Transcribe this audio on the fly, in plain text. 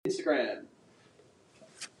Instagram.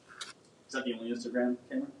 Is that the only Instagram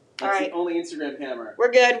camera? That's the only Instagram camera.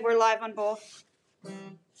 We're good. We're live on both.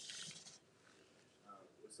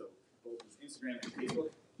 So both Instagram and Facebook?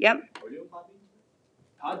 Yep. Are we doing Podbean?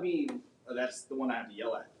 Podbean. Oh, that's the one I have to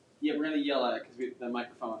yell at. Yeah, we're going to yell at it because the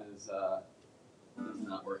microphone is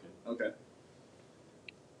not working. Okay.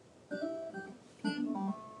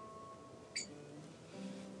 Are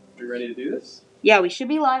you ready to do this? Yeah, we should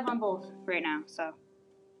be live on both right now, so.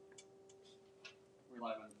 We're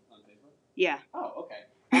live on Facebook? Yeah. Oh,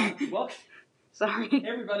 okay. Well, sorry. Hey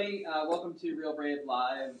everybody, welcome to Real Brave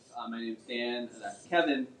Live. My name is Dan, and that's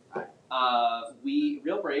Kevin.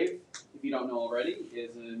 Real Brave, if you don't know already,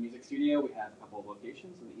 is a music studio. We have a couple of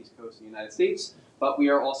locations on the East Coast of the United States, but we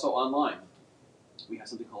are also online. We have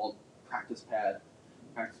something called Practice Pad.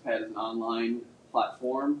 Practice Pad is an online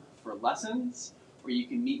platform for lessons where you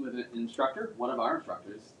can meet with an instructor, one of our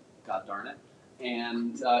instructors, god darn it,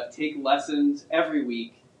 and take lessons every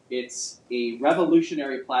week. It's a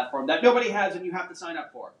revolutionary platform that nobody has and you have to sign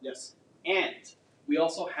up for. Yes. And we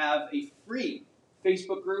also have a free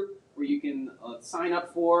Facebook group where you can sign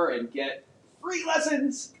up for and get free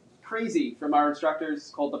lessons, crazy, from our instructors.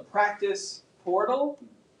 It's called the Practice Portal.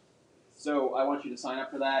 So I want you to sign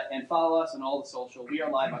up for that and follow us on all the social. We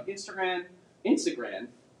are live on Instagram.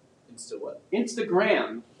 Insta what?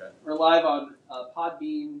 Instagram. Okay. We're live on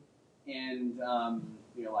Podbean, and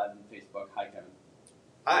we are live on Facebook. Hi, Kevin.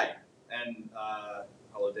 Hi, and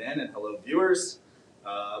hello, Dan, and hello, viewers.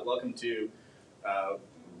 Welcome to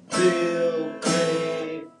Real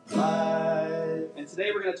Brave Live. And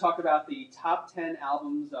today we're going to talk about the top 10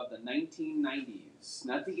 albums of the 1990s.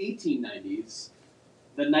 Not the 1890s,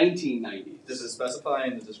 the 1990s. Does it specify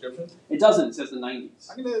in the description? It doesn't. It says the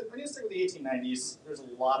 90s. I'm gonna stick with the 1890s. There's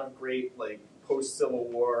a lot of great post-Civil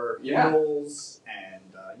War Yeah. hymnals and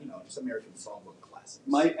just American songbook classics.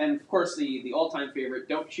 And of course the all-time favorite,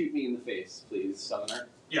 "Don't Shoot Me in the Face, Please, Southerner."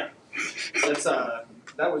 Yeah, that's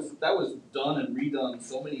that was done and redone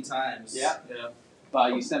so many times. Yeah. By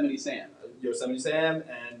Yosemite Sam. Yosemite Sam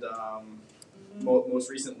and most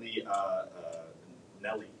recently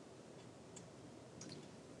Nelly.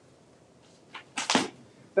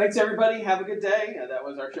 Thanks everybody. Have a good day. That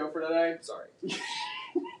was our show for today. Sorry.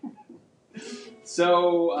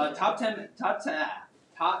 So top 10.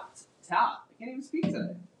 I can't even speak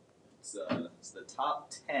today. It's the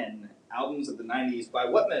top 10 albums of the 90s by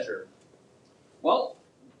what measure? Well,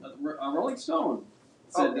 Rolling Stone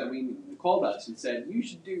said that we called us and said you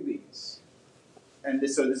should do these. And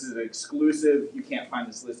so this is an exclusive. You can't find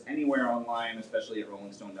this list anywhere online, especially at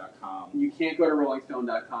RollingStone.com. You can't go to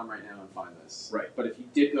RollingStone.com right now and find this. Right. But if you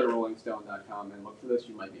did go to RollingStone.com and look for this,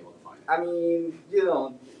 you might be able to find it. I mean,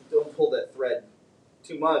 don't pull that thread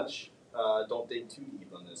too much. Don't dig too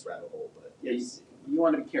deep on this rabbit hole. But Yeah, you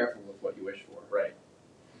want to be careful with what you wish for. Right.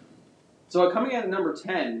 So coming in at number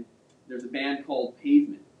 10, there's a band called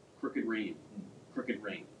Pavement, Crooked Rain. Crooked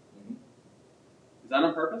Rain. Mm-hmm. Is that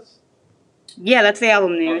on purpose? Yeah, that's the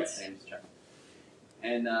album name. Okay, I'm just checking.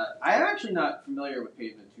 And I'm actually not familiar with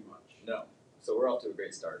Pavement too much. No. So we're off to a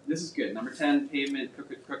great start. This is good. Number 10, Pavement,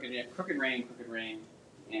 Crooked Rain.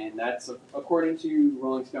 And that's, according to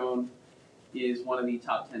Rolling Stone, is one of the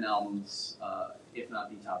top 10 albums, if not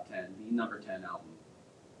the top 10, the number 10 album.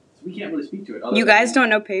 So we can't really speak to it. You guys don't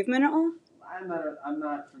know Pavement at all? I'm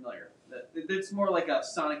not familiar. It's more like a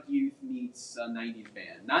Sonic Youth meets a 90s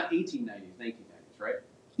band. Not 1890s, 1990s, right?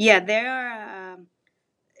 Yeah, they're,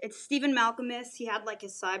 it's Stephen Malcolmus. He had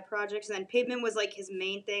his side projects, and then Pavement was his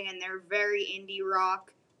main thing, and they're very indie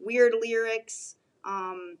rock, weird lyrics.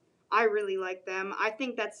 I really like them. I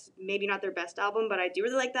think that's maybe not their best album, but I do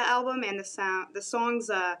really like that album, and the songs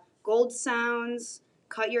Gold Sounds,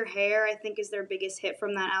 Cut Your Hair, I think is their biggest hit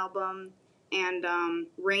from that album, and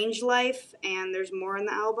Range Life, and there's more in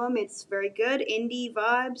the album. It's very good, indie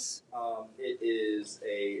vibes. It is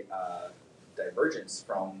a divergence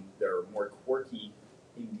from their more quirky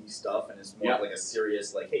indie stuff, and it's more like a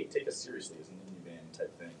serious, hey, take us seriously as an indie band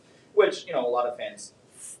type thing. Which, a lot of fans,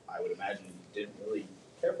 I would imagine, didn't really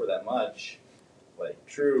care for that much.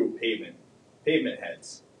 True pavement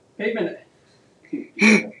heads. Pavement.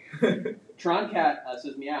 Tron Cat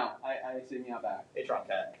says meow. I say meow back. Hey, Tron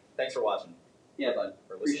Cat. Thanks for watching. Yeah, bud.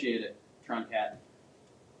 Appreciate it, Tron Cat.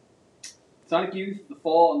 Sonic Youth, The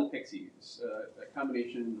Fall, and the Pixies. A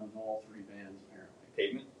combination of all three bands, apparently.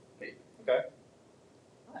 Pavement? Okay.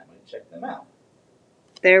 I might check them out.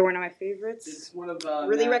 They're one of my favorites. It's one of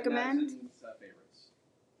really recommend. Madison's favorites.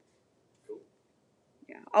 Cool.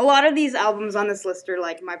 Yeah, a lot of these albums on this list are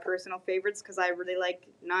my personal favorites because I really like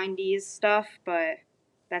 90s stuff, but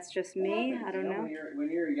that's just me. I don't know.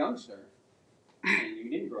 When you're a youngster, And you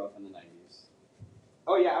didn't grow up in the 90s.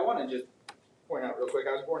 Oh yeah, I want to just point out real quick.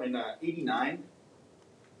 I was born in '89.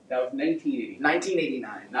 That was 1989.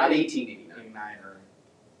 1989, not 1889. 1889 or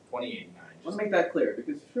 2089. Let's make that clear,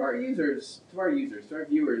 because to our viewers,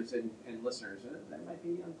 and listeners, that might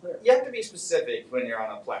be unclear. You have to be specific when you're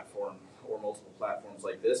on a platform or multiple platforms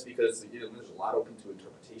like this, because there's a lot open to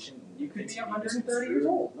interpretation. You could be 130 years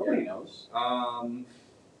old. Nobody knows.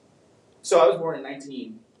 So I was born in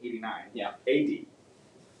 1989. Yeah. AD.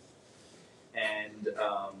 And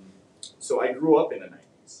so I grew up in the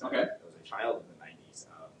 90s. Okay. I was a child in the 90s,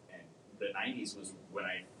 and the 90s was when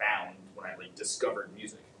I discovered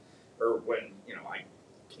music, or when I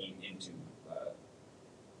came into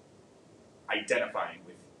identifying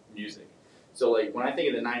with music. So when I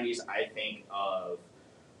think of the 90s, I think of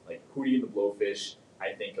Hootie and the Blowfish.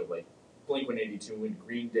 I think of Blink-182 and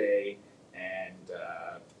Green Day and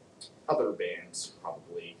other bands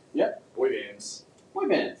probably. Yeah. Boy bands. Boy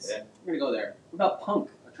bands. Yeah. We're gonna go there. What about punk?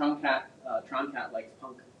 Troncat likes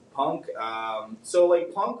punk. Punk. So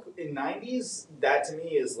punk in 90s, that to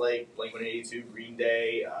me is Blink-182, Green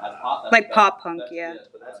Day. That's pop. Pop punk, yeah. Yes,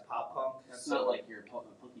 but that's pop punk. That's not like your punky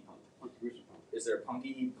punk, punky rooster punk. Is there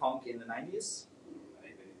punky punk in the 90s?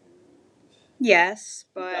 Yes,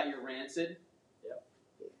 You but got your Rancid.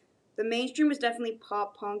 the mainstream was definitely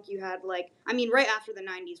pop punk. You had right after the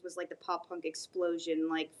 90s was the pop punk explosion,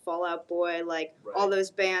 Fall Out Boy, Right. all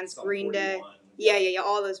those bands, Sum Green 41. Day. Yeah,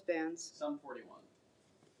 all those bands. Sum 41.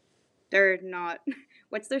 They're not.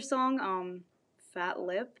 What's their song? Fat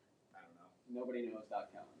Lip? I don't know. Nobody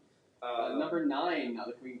knows.com. Number 9. Now,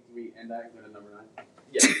 can we end that and go to number 9?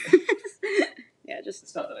 Yeah. Yeah, The just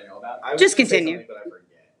stuff that I know about. I was Just gonna say continue. something, but I forget.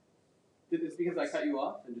 It's because I cut you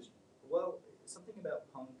off and just Well, something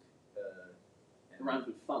about punk. it rhymes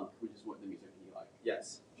with funk, which is what the music you like.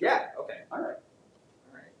 Yes. Yeah. Okay. All right.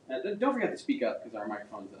 All right. Don't forget to speak up because our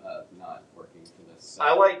microphone's not working for this.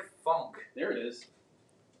 I like funk. There it is.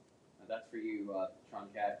 That's for you,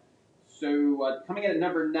 Troncat. So coming in at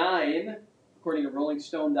number 9, according to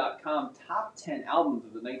RollingStone.com, top 10 albums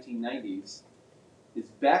of the 1990s is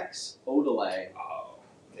Beck's Odelay. Oh.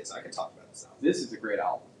 Okay, so I can talk about this album. This is a great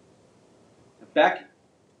album. Beck,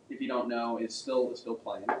 if you don't know, is still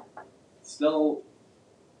playing, still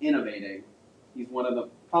innovating. He's one of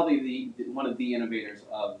the innovators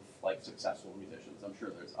of successful musicians. I'm sure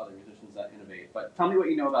there's other musicians that innovate, but tell me what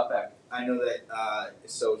you know about Beck. I know that.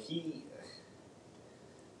 So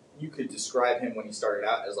you could describe him when he started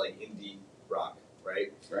out as indie rock,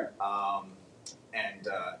 right? Right. And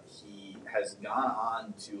he has gone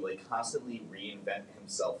on to constantly reinvent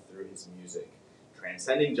himself through his music,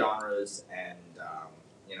 transcending genres, and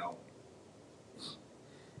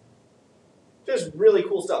just really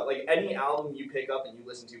cool stuff. Any album you pick up and you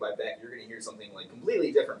listen to by Beck, you're going to hear something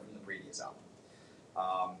completely different from the previous album.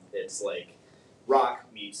 It's rock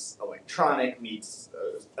meets electronic meets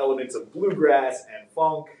elements of bluegrass and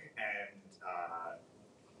funk and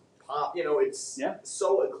pop. It's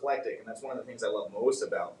so eclectic, and that's one of the things I love most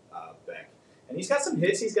about Beck. And he's got some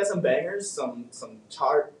hits, he's got some bangers, some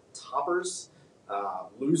chart toppers.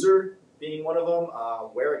 Loser being one of them.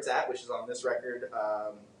 Where It's At, which is on this record.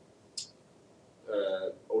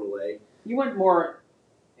 Odelay. You went more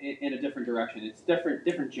in a different direction. It's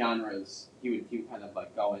different genres he would kind of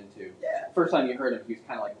go into. Yeah. First time you heard him, he was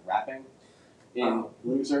kind of rapping in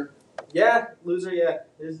Loser. Yeah, Loser, yeah.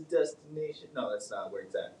 There's a destination. No, that's not Where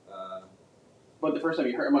It's At. But the first time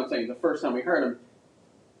you heard him, I'm saying the first time we heard him,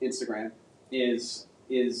 Instagram, is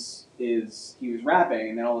he was rapping,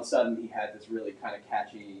 and then all of a sudden he had this really kind of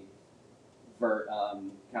catchy kind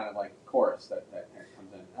of chorus that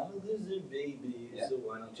comes in. I'm a loser, baby, Yeah. so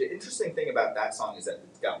why don't you? Interesting thing about that song is that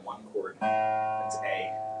it's got one chord. It's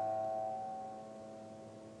A.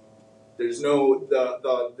 There's no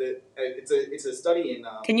it's a study in.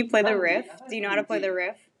 Can you play the Not D. riff? I thought Do you it know was how to play D. the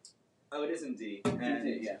riff? Oh, it is in D. It's in And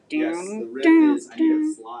D, yeah. yes, the riff is. I need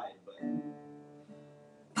a slide, but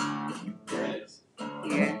There it is.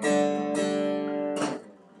 Yeah.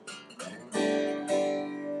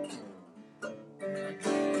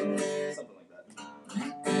 something like that.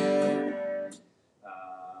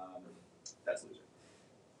 That's Loser.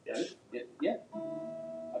 Yeah.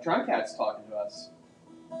 Troncat's talking to us.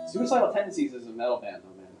 Suicidal Tendencies is a metal band,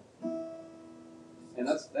 though, man. And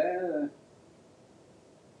that's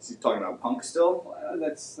Is he talking about punk still?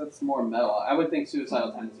 that's more metal. I would think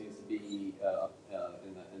Suicidal Tendencies to be in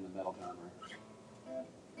the metal genre.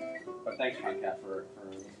 But thanks, Troncat, for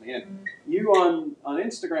listening in. You on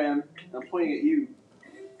Instagram, I'm pointing at you,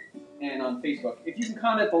 and on Facebook. If you can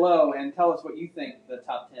comment below and tell us what you think the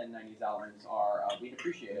top 10 90s albums are, we'd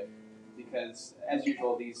appreciate it. Because, as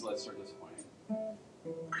usual, these lists are disappointing.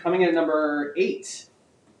 Coming in at number 8,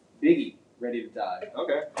 Biggie, Ready to Die.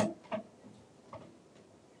 Okay.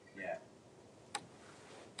 Yeah.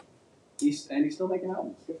 He's still making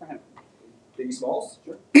albums. Good for him. Biggie Smalls?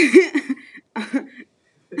 Sure. Is it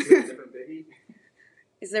a different Biggie?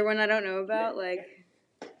 Is there one I don't know about? Like,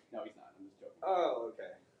 No, he's not. I'm just joking. Oh,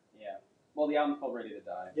 okay. Yeah. Well, the album's called Ready to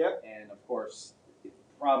Die. Yep. And of course, it's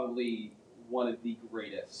probably one of the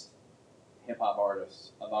greatest hip hop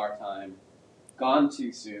artists of our time. Gone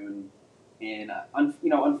too soon. And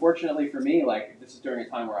unfortunately for me, like this is during a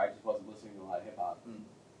time where I just wasn't listening to a lot of hip hop.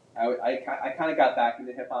 I kind of got back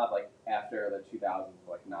into hip hop like after the 2000s,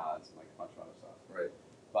 like Nas and like a bunch of other stuff. Right.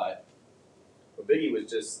 But Biggie was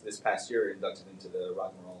just this past year inducted into the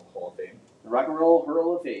Rock and Roll Hall of Fame. the Rock and Roll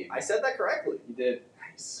Hall of Fame. I said that correctly. You did.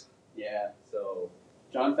 Nice. Yeah. So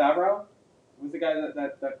John Favreau was the guy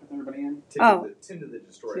that puts everybody in. Tim the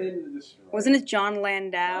Destroyer. Tim the Destroyer. wasn't it John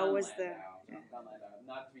Landau? John was Landau. the John Landau.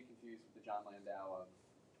 Not to be confused with the John Landau of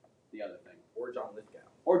the other thing. Or John Lithgow.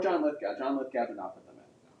 Or John Lithgow. John Lithgow did not put them in.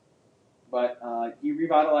 But he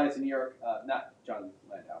revitalized the New York, not John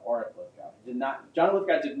Landau or Lithgow. John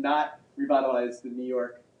Lithgow did not revitalize the New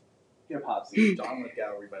York hip hop scene. John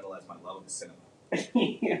Lithgow revitalized my love of cinema.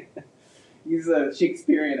 He's a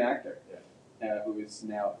Shakespearean actor, who's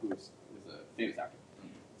a famous actor.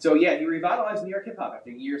 So yeah, he revitalized New York hip hop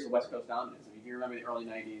after years of West Coast dominance. I mean, if you remember the early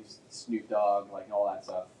 '90s, Snoop Dogg, like all that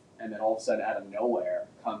stuff, and then all of a sudden, out of nowhere,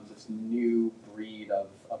 comes this new breed of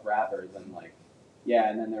rappers, and like, yeah,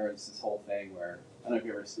 and then there was this whole thing where I don't know if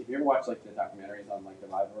you ever watched like the documentaries on like the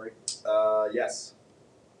rivalry. Yes.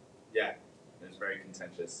 Yeah, it was very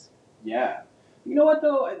contentious. Yeah, you know what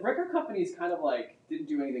though, record companies kind of like didn't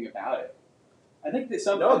do anything about it. I think that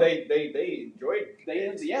some they enjoyed it. They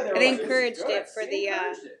They encouraged it for They the.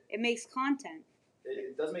 encouraged it. It makes content.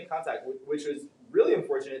 It does make contact, which was really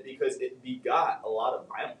unfortunate because it begot a lot of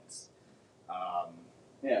violence.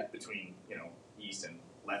 Between East and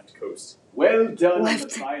Left Coast. Well done, on the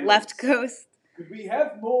violence. Left Coast. Could we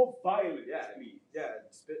have more violence? Yeah,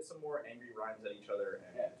 spit some more angry rhymes at each other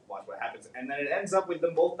and watch what happens. And then it ends up with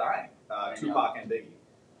them both dying, Tupac and Biggie.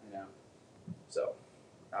 I know. So,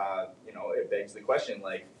 it begs the question,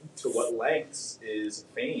 like, to what lengths is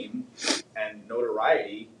fame and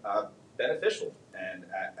notoriety beneficial? And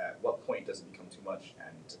at what point does it become too much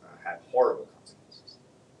and have horrible consequences?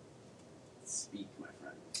 Speak, my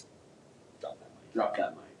friend. Drop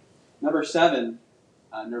that mic. Number 7,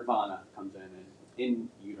 Nirvana comes in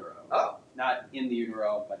utero. Oh. Not in the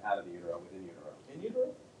utero, but out of the utero, within utero. In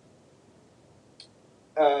utero?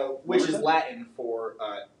 Which is Latin for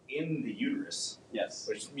in the uterus. Yes.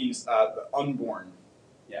 Which means unborn.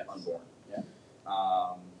 Yes. Unborn. Yeah.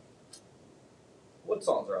 What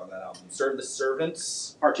songs are on that album? Serve the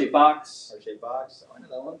Servants. Heart-Shaped Box. Heart-Shaped Box. Oh, I know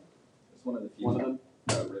that one. It's one of the few One of them.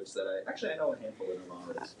 riffs that I... Actually, I know a handful of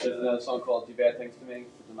Nirvana riffs. There's another song called Do Bad Things to Me,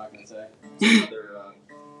 which I'm not going to say.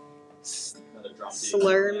 Another drop D.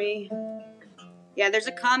 Slur me. Yeah, there's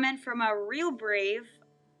a comment from a Real Brave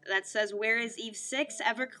that says, "Where is Eve 6,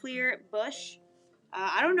 Everclear, Bush?"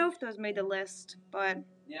 I don't know if those made the list, but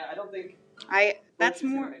Yeah, I don't think that's Bush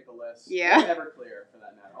is more. gonna make the list. Yeah. Or Everclear, for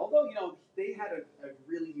that matter. Although, they had a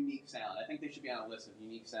really unique sound. I think they should be on a list of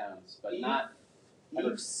unique sounds, but not...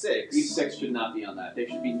 Eve 6. Eve 6 should not be on that. They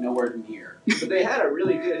should be nowhere near. But they had a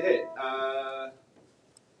really good hit.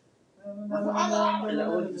 And that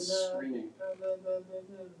one is screaming.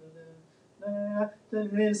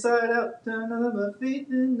 Inside out, down on my feet,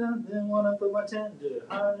 and nothing. Wanna put my tender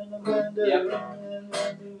heart in a blender.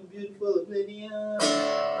 Yep. Beautiful oblivion.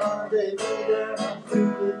 All day, baby, I'm free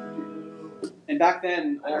with you. And back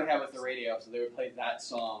then, all we had was the radio, so they would play that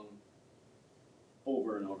song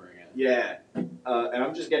over and over again. Yeah, and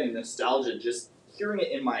I'm just getting nostalgia just hearing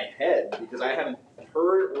it in my head because I haven't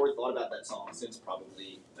heard or thought about that song since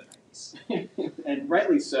probably the 90s. And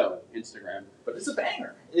rightly so, Instagram. But it's a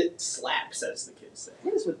banger. It slaps, as the kids say.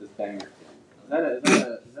 What is with this banger thing? Is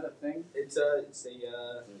that a thing? It's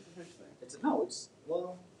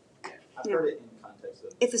I've heard it in context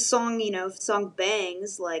of. If a song, if a song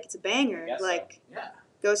bangs, like it's a banger, I guess like so. Yeah,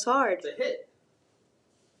 goes hard. it's a hit.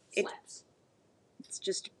 It- Slaps. It's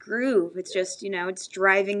just groove. It's just it's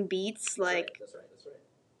driving beats. Like That's right.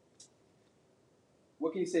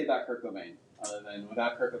 What can you say about Kurt Cobain? Other than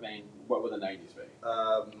without Kurt Cobain, what would the 90s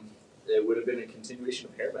be? It would have been a continuation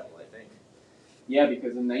of hair metal, I think. Yeah,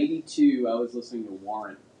 because in '92, I was listening to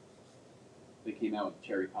Warrant. They came out with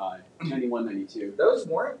Cherry Pie. 91, 92. That was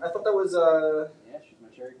Warrant? I thought that was Yeah, She's My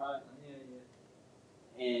Cherry Pie.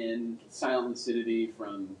 Yeah. And Silent Lucidity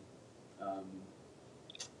from... oh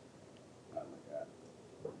my god.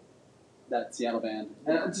 that Seattle band,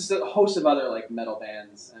 and just a host of other like metal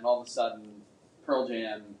bands, and all of a sudden, Pearl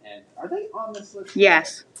Jam and are they on this list?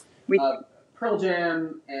 Yes. Pearl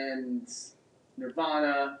Jam and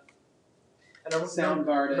Nirvana, And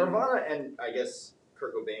Soundgarden. Nirvana and I guess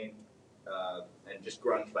Kurt Cobain, and just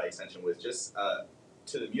grunge by extension was just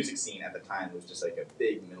to the music scene at the time was just like a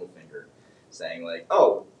big middle finger, saying like,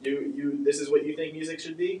 "Oh, you this is what you think music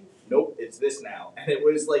should be? Nope, it's this now." And it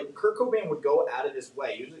was like Kurt Cobain would go out of his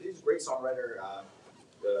way. He was a great songwriter,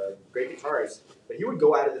 great guitarist, but he would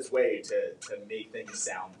go out of his way to make things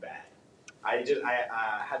sound bad. I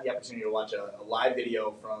had the opportunity to watch a live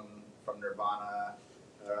video from Nirvana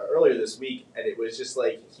earlier this week, and it was just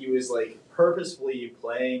like he was like purposefully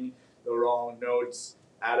playing the wrong notes,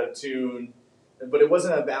 out of tune, but it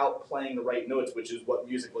wasn't about playing the right notes, which is what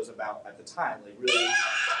music was about at the time. Like really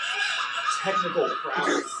technical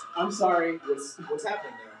prowess. I'm sorry. What's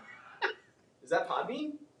happening there? Is that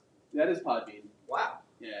Podbean? That is Podbean. Wow.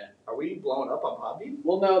 Yeah. Are we blowing up on Podbean?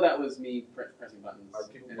 Well, no, that was me pressing buttons. Are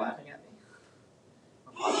people laughing at me?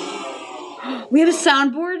 We have a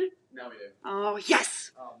soundboard? Now we do. Oh,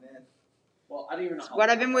 yes! Oh man. Well, I don't even know. What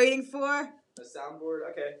I've been waiting for. A soundboard.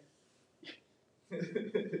 Okay.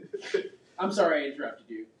 I'm sorry I interrupted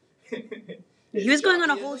you. He was going on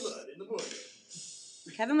a whole... in the morning.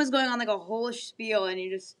 Kevin was going on like a whole spiel, and you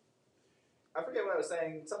just... I forget what I was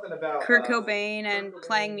saying. Something about Kurt Cobain Kurt and Cobain.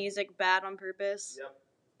 playing music bad on purpose.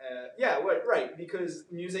 Yep. Yeah, right. Because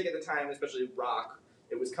music at the time, especially rock,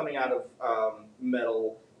 it was coming out of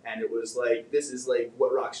metal, and it was like, this is like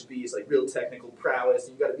what rock should be. It's like real technical prowess.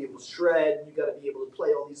 And you got to be able to shred. And you got to be able to play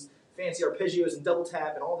all these fancy arpeggios and double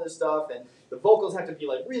tap and all this stuff. And the vocals have to be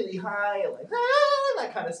like really high and like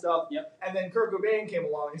that kind of stuff. Yep. And then Kurt Cobain came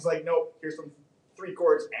along. He's like, nope. Here's some 3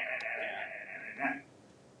 chords.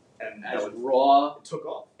 And As that raw took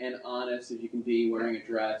off. and honest as you can be, wearing a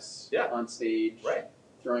dress on stage, Right.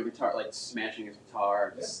 throwing guitar, like smashing his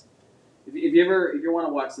guitar. Just, if you want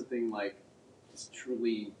to watch something like just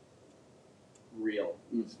truly real,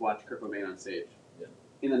 you just watch Kurt Cobain on stage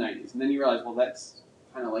in the 90s, and then you realize, well, that's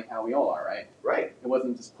kind of like how we all are, right? Right. It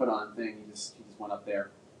wasn't just put on thing. He just went up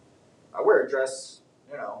there. I wear a dress,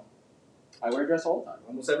 I wear a dress all the time.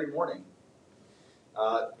 almost every morning.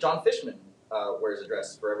 John Fishman wears a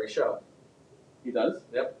dress for every show. He does?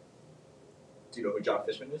 Yep. Do you know who John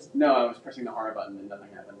Fishman is? No, I was pressing the R button and nothing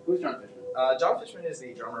happened. Who's John Fishman? John Fishman is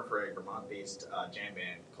the drummer for a Vermont-based jam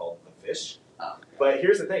band called The Fish. Oh. But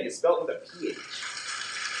here's the thing, it's spelled with a PH,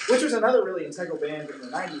 which was another really integral band in the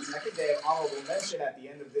 90s, and I think they have honorable mention at the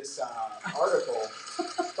end of this article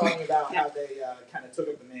talking about how they kind of took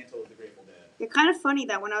up the mantle of the Grateful Dead. It's kind of funny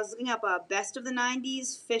that when I was looking up best of the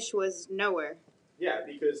 90s, Fish was nowhere. Yeah,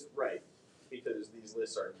 because these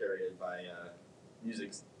lists are carried by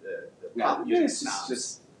the pop music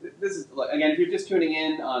snobs. This is again, if you're just tuning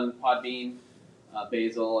in on Podbean,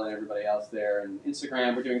 Basil and everybody else there, and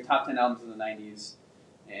Instagram, we're doing top 10 albums of the 90s,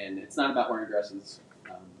 and it's not about wearing dresses,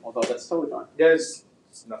 although that's totally fine. There's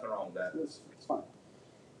nothing wrong with that. It's fine.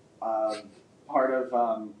 Part of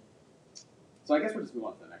so I guess we'll just move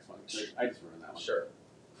on to the next one. I just ruined that one. Sure.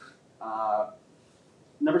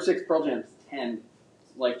 Number 6, Pearl Jam's 10.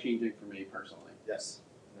 It's life-changing for me personally. Yes.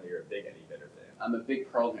 I know you're a big Eddie Vedder fan. I'm a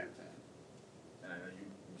big Pearl Jam fan. And I know you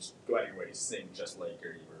just go out of your way to sing just like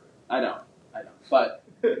her. I know. But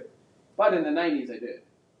in the 90s I did.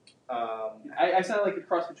 I sound like a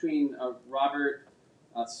cross between Robert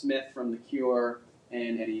Smith from The Cure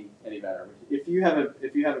and Eddie Vedder. If you have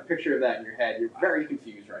a picture of that in your head, you're very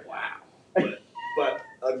confused right now. But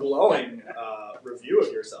a glowing review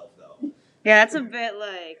of yourself, though. Yeah, that's a bit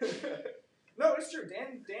like... No, it's true.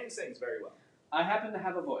 Dan sings very well. I happen to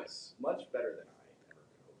have a voice. Much better than I ever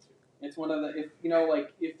could hope to. It's one of the,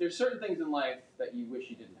 if there's certain things in life that you wish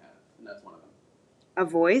you didn't have, and that's one of them. A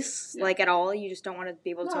voice? Yeah. Like at all? You just don't want to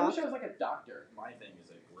be able to I talk? wish I was like a doctor. My thing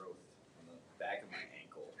is a growth on the back of my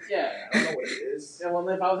ankle. Yeah. I don't know what it is. And well,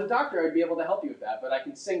 if I was a doctor, I'd be able to help you with that, but I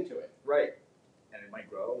can sing to it. Right. And it might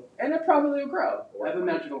grow. And it probably will grow. Or I have a it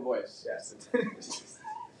might. magical voice. Yes.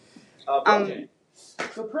 Pearl Jam.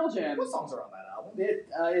 So Pearl Jam. What songs are on that album?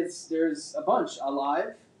 There's a bunch.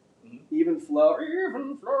 Alive, Mhm. Even Flow,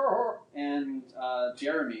 and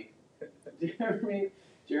Jeremy.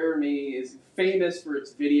 Jeremy is famous for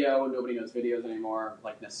its video. Nobody knows videos anymore,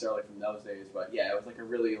 like necessarily from those days. But yeah, it was like a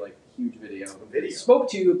really huge video. Video. It spoke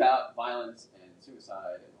to you about violence and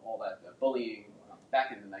suicide and all that bullying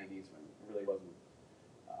back in the 90s when it really wasn't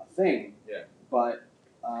a thing. Yeah. But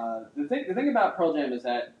the thing about Pearl Jam is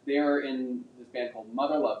that they're in this band called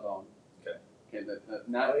Mother Love Bone. Okay.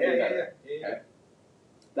 Not Yeah.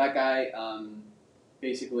 That guy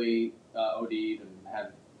basically OD'd and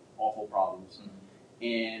had awful problems.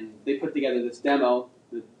 And they put together this demo,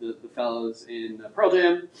 the fellows in Pearl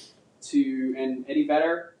Jam, and Eddie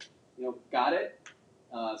Vedder, got it,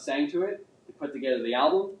 sang to it. They put together the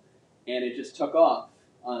album, and it just took off.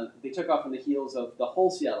 They took off on the heels of the whole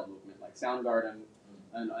Seattle movement, like Soundgarden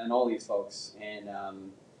and all these folks. And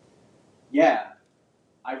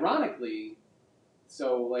ironically,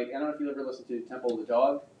 so like I don't know if you ever listened to Temple of the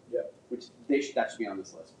Dog. Yeah. Which that should be on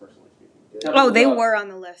this list, personally speaking. Yeah. They were on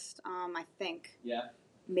the list. I think. Yeah.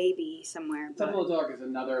 Maybe somewhere. Temple of the Dog is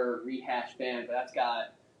another rehashed band, but that's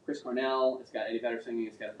got Chris Cornell, it's got Eddie Vedder singing,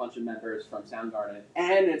 it's got a bunch of members from Soundgarden,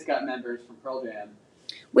 and it's got members from Pearl Jam.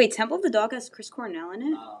 Wait, Temple of the Dog has Chris Cornell in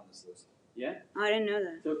it? Not on this list. Yeah. Oh, I didn't know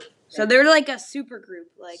that. So they're like a super group,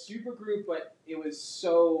 super group, but it was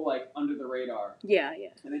so like under the radar. Yeah.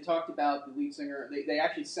 And they talked about the lead singer. They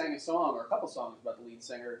actually sang a song or a couple songs about the lead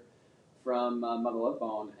singer from Mother Love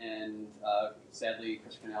Bone, and sadly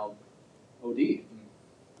Chris Cornell OD'd.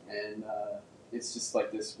 And it's just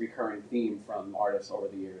like this recurring theme from artists over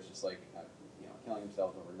the years, just like killing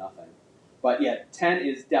themselves over nothing. But yeah, 10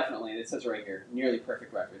 is definitely, it says right here, nearly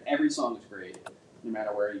perfect record. Every song is great, no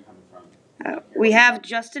matter where you're coming from. We have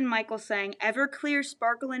Justin Michael saying, Everclear,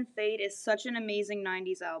 Sparkle and Fade is such an amazing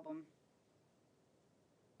 90s album.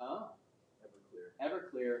 Oh.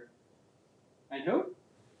 Everclear. And who?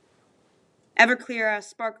 Everclear,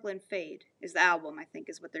 Sparkle and Fade is the album, I think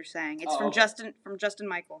is what they're saying. It's from okay. Justin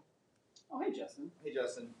Michael. Oh, hey, Justin. Hey,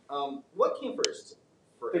 Justin. What came first?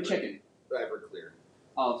 The chicken. Everclear.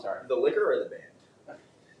 Oh, I'm sorry. The liquor or the band?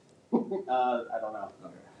 I don't know.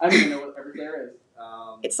 Okay. I don't even know what Everclear is.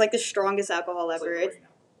 It's like the strongest alcohol ever. Like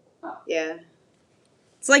Oh. Yeah.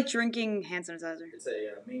 It's like drinking hand sanitizer. It's a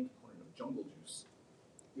main component of jungle juice.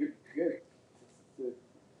 You're good.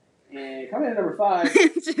 And coming in at number 5,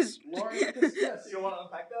 Just Lauren, You don't want to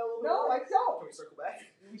unpack that a little bit? No, more? I don't. Can we circle back?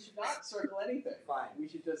 We should not circle anything. Fine. We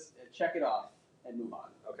should just check it off and move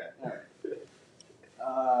on. Okay. All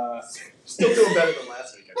right. Still doing better than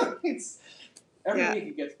last week, I think. Every week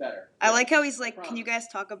it gets better. I like how he's like, can you guys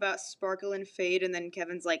talk about Sparkle and Fade? And then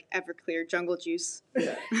Kevin's like, Everclear, Jungle Juice.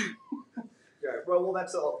 Yeah. Yeah. Well,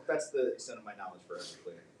 that's all. That's the extent of my knowledge for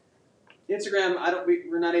Everclear. Instagram,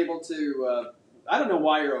 we're not able to. I don't know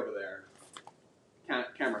why you're over there.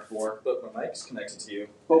 Camera 4. But my mic's connected to you.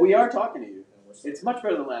 But we are talking to you. It's much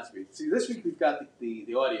better than last week. See, this week we've got the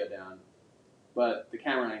audio down, but the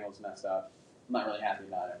camera angle's messed up. I'm not really happy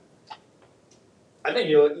about it. I think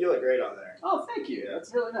you look great on there. Oh, thank you. Yeah.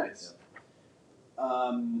 That's really nice.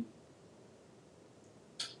 Yeah.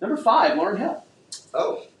 Number 5, Lauryn Hill.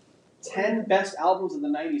 Oh. 10 best albums of the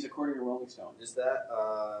 90s according to Rolling Stone. Is that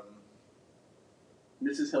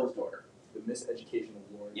Mrs. Hill's daughter. The Miseducation of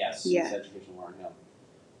Lauryn? Yes. Yeah. Miseducation of Lauryn Hill.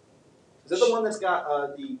 Is that the one that's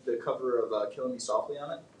got the cover of Killing Me Softly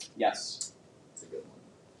on it? Yes. It's a good one.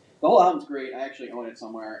 The whole album's great. I actually own it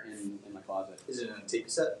somewhere in my closet. Is it in a tape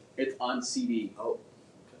set? It's on CD. Oh.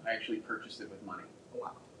 I actually purchased it with money. Oh,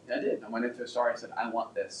 wow. I did. I went into a store. I said, I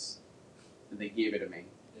want this. And they gave it to me.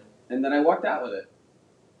 Yeah. And then I walked out with it.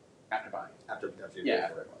 After buying it. After you After paid I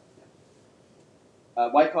for bought it. it. Yeah.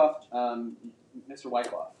 Wyckoff, Mr.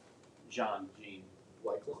 Wyckoff. Jean.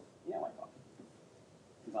 Wycliffe? Yeah, Wyckoff.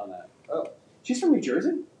 He's on that. Oh. She's from New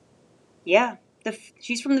Jersey? Yeah.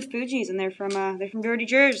 She's from the Fugees, and they're from Dirty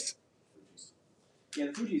Jersey. Yeah,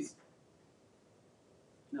 the Fugees.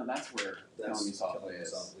 No, that's where Killing Me Softly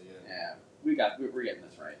is. Softly, Yeah. We're getting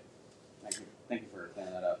this right. Thank you for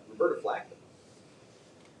clearing that up. Roberta Flack.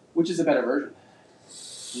 Which is a better version?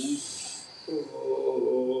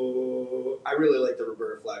 Oh, I really like the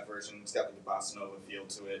Roberta Flack version. It's got like a bossa nova feel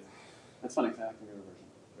to it. That's funny because I like the newer version.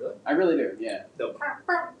 Really? I really do, yeah. No.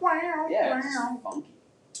 Yeah, it's just funky.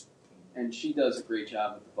 And she does a great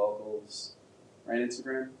job with the vocals. Right,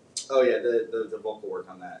 Instagram? Oh yeah, the vocal work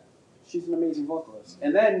on that. She's an amazing vocalist.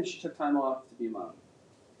 And then she took time off to be a mom.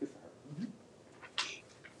 Good for her. Mm-hmm.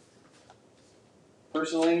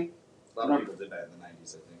 Personally, A lot of people did that in the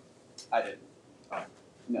 90s, I think. I didn't. Oh.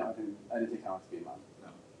 No, I didn't take time off to be a mom. No.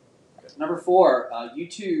 Okay. Number 4,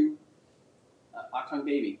 U2, Octung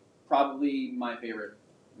Baby. Probably my favorite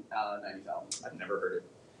 90s album. I've never heard it.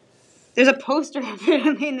 There's a poster of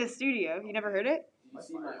it in the studio. You never heard it? Do you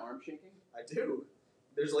see my arm shaking? I do.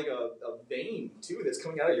 There's like a vein, too, that's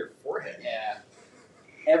coming out of your forehead. Yeah.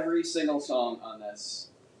 Every single song on this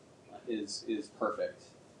is perfect.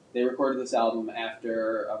 They recorded this album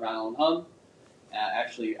after Rattle and Hum.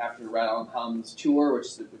 Actually, after Rattle and Hum's tour,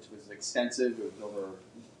 which was extensive. It was over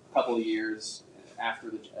a couple of years after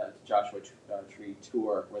the Joshua Tree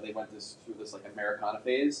tour, where they went through this like Americana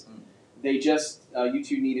phase. They just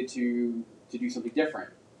U2 needed to do something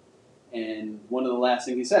different, And one of the last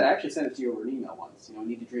things he said, I actually sent it to you over an email once.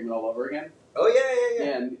 Need to dream it all over again. Oh yeah.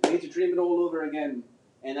 Yeah, and they need to dream it all over again.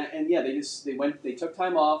 And yeah, they took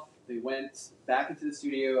time off. They went back into the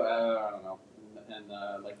studio. I don't know, in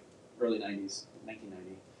like early '90s,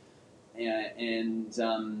 1990,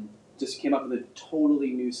 and just came up with a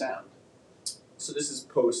totally new sound. So this is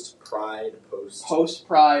post Pride, post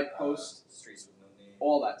Streets with No Name,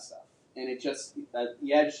 all that stuff. And it just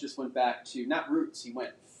the Edge just went back to not roots. He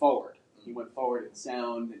went forward. He went forward in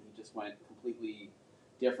sound, and he just went completely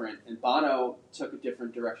different. And Bono took a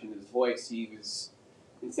different direction in his voice. He was,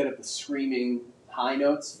 instead of the screaming high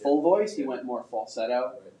notes, full voice, he went more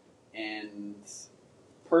falsetto. Right. And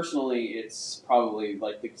personally, it's probably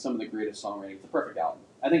like some of the greatest songwriting. It's the perfect album.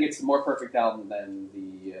 I think it's a more perfect album than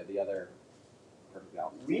the other perfect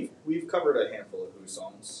albums. We've covered a handful of Who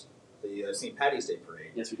songs. The St. Paddy's Day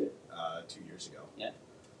Parade. Yes, we did. 2 years ago. Yeah.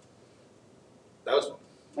 That was fun.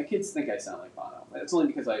 My kids think I sound like Bono. It's only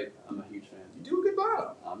because I'm a huge fan. You do a good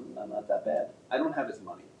Bono. I'm not that bad. I don't have his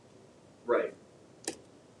money. Right.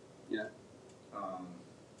 Yeah.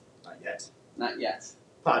 Not yet. Not yet.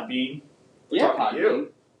 Podbean. We're Yeah, talking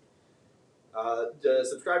to Podbean. you.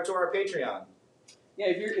 Subscribe to our Patreon. Yeah,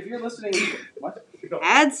 if you're listening, what?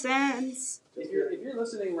 AdSense. If you're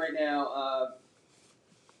listening right now,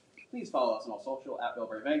 please follow us on all social at Real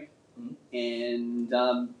Brave Inc. Mm-hmm.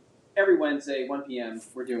 And every Wednesday, 1 p.m.,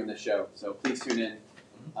 we're doing this show. So please tune in.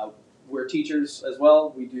 We're teachers as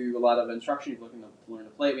well. We do a lot of instruction. You're looking to learn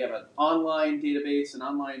to play. We have an online database, an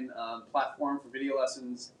online platform for video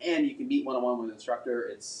lessons, and you can meet one-on-one with an instructor.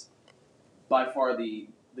 It's by far the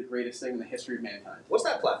greatest thing in the history of mankind. What's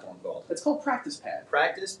that platform called? It's called Practice Pad.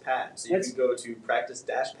 Practice Pad. So you can go to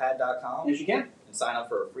practice-pad.com Yes, you can. and sign up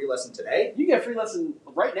for a free lesson today. You get a free lesson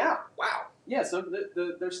right now. Wow. Yeah, so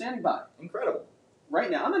they're standing by. Incredible. Right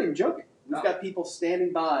now. I'm not even joking. We've No. got people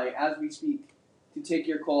standing by as we speak to take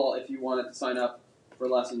your call if you wanted to sign up for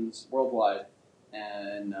lessons worldwide.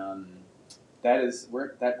 And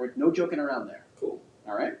we're no joking around there. Cool.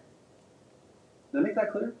 All right? Did I make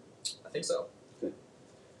that clear? I think so. Good.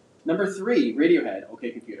 Number 3, Radiohead,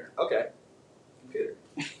 OK Computer. Okay. Computer.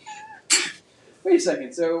 Wait a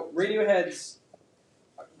second. So Radiohead's,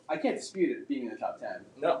 I can't dispute it being in the top 10.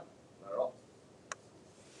 No, not at all.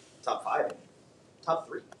 Top 5. Top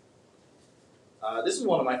 3. This is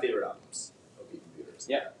one of my favorite albums. OK Computers.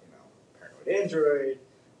 Yeah. Paranoid Android,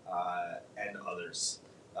 and others.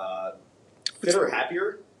 Fitter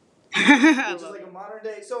Happier. Which is like a modern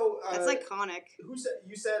day. So That's iconic.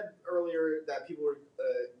 You said earlier that people were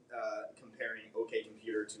comparing OK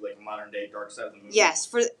Computer to like a modern day Dark Side of the Moon.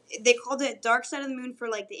 Yes, they called it Dark Side of the Moon for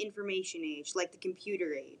like the information age, like the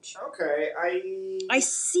computer age. Okay, I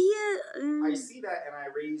see it. I see that, and I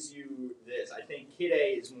raise you this. I think Kid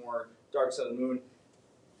A is more Dark Side of the Moon.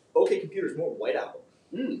 OK Computer is more White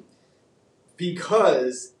Album.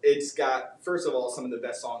 Because it's got, first of all, some of the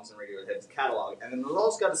best songs in Radiohead's catalog, and then it's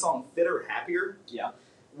also got a song Fitter Happier,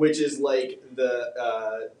 which is like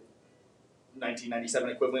the 1997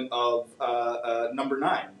 equivalent of Number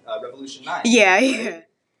 9, Revolution 9. Yeah, right? yeah.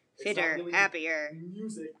 It's Fitter, not really happier.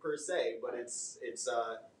 music per se, but it's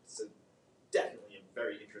definitely a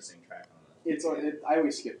very interesting track on it. I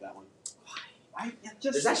always skip that one. Why?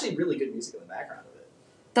 There's actually really good music in the background of it.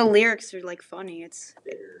 The lyrics are like funny. It's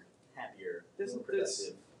Fitter, happier, This- more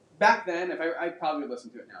productive. Back then, I'd probably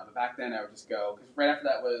listen to it now, but back then I would just go, because right after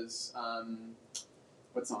that was,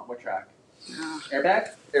 what song, what track?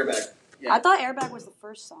 Airbag? Airbag. Yeah. I thought Airbag was the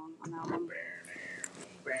first song on the album.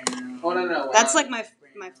 Oh, no. That's like my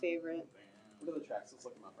favorite. What are the tracks? Let's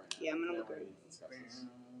look them up right now. Yeah, I'm gonna look That at way it. we can discuss this.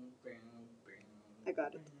 I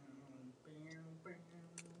got it.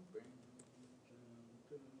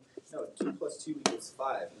 No, 2 plus 2 equals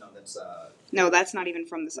 5. No, that's No, that's not even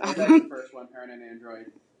from this That's album. the first one, Paranoid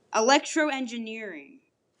Android. Electro engineering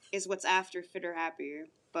is what's after Fitter Happier,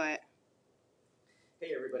 but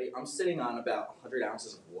Hey everybody, I'm sitting on about 100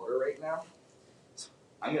 ounces of water right now.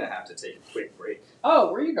 I'm gonna have to take a quick break.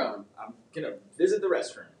 Oh, where are you going? I'm gonna visit the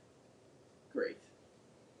restroom. Great.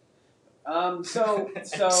 And So- I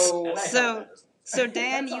have so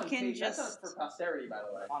Dan, That's you on can tape. That's just on for posterity, by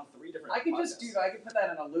the way. on 3 different. I could just do that. I could put that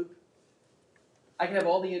in a loop. I could have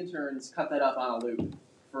all the interns cut that up on a loop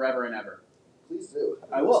forever and ever. Please do.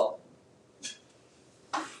 I will.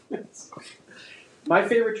 My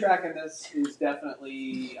favorite track in this is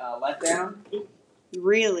definitely "Let Down,"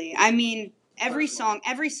 really. I mean, every song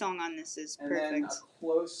on this is and then perfect. a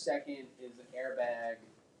close second is "Airbag."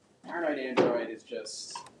 Paranoid Android is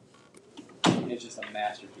just a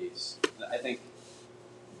masterpiece. I think.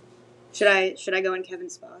 Should I go in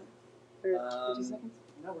Kevin's spot for 50 seconds?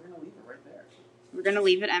 No, we're gonna leave it right there. We're gonna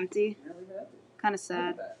leave it empty. We're gonna leave it empty. Kind of Look sad.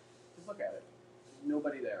 at that. Just look at it.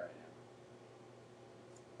 Nobody there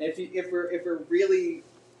right now. If we're really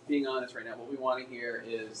being honest right now, what we want to hear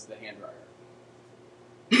is the hand dryer.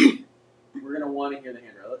 We're gonna want to hear the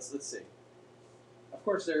hand dryer. Let's see. Of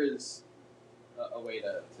course, there is a way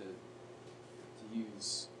to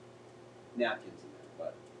use napkins in there,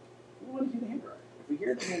 but we want to hear the hand dryer. If we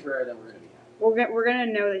hear the hand dryer, then we're gonna be happy. We're gonna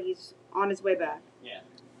know that he's on his way back. Yeah.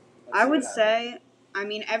 I would say, I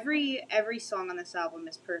mean, every song on this album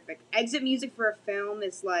is perfect. Exit music for a film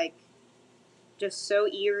is like just so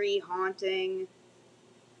eerie, haunting.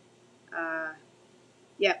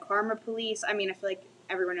 Yeah, Karma Police. I mean, I feel like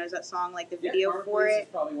everyone knows that song. Like the video Karma for Police it. is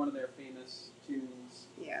probably one of their famous tunes.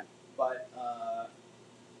 Yeah. But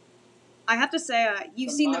I have to say,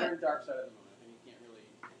 you've seen modern Dark Side of the Moon. I think you can't really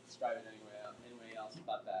describe it anyway else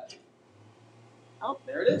but that. Oh,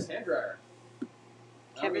 there it is, hand dryer.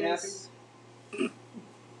 Are we happy?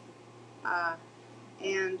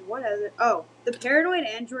 And what other? Oh, the Paranoid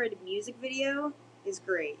Android music video is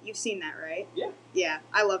great. You've seen that, right? Yeah. Yeah,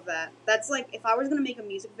 I love that. That's like, if I was gonna make a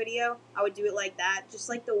music video, I would do it like that. Just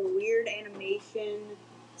like the weird animation,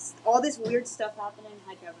 all this weird stuff happening.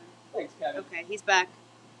 Hi, Kevin. Thanks, Kevin. Okay, he's back.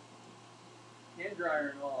 Hand dryer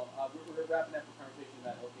and all. We're wrapping up the conversation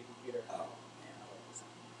about OK Computer. Oh.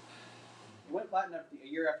 It went platinum a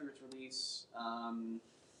year after its release.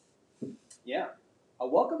 Yeah. A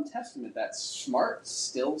welcome testament that smart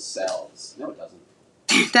still sells. No, it doesn't.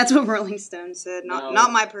 That's what Rolling Stone said,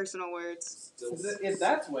 not my personal words. If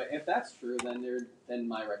that's true, then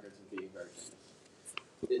my records would be very famous.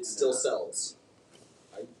 It still sells.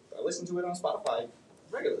 I listen to it on Spotify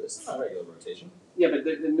regularly. This is not regular rotation. Yeah, but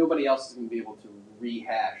nobody else is going to be able to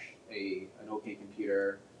rehash an OK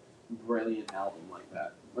Computer brilliant album like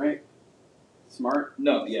that, right? Smart?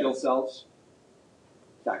 No, yeah. Still sells?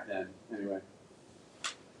 Back then, anyway.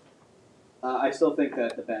 I still think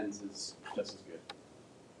that the Benz is just as good.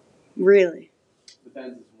 Really? The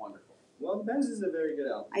Benz is wonderful. Well, the Benz is a very good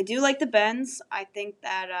album. I do like the Benz. I think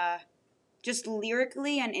that just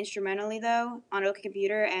lyrically and instrumentally, though, on OK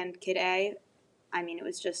Computer and Kid A, I mean, it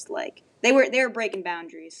was just like they were breaking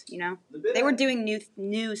boundaries. You know, they were doing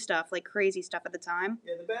new stuff, like crazy stuff at the time.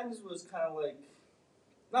 Yeah, the Benz was kind of like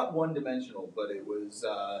not one-dimensional, but it was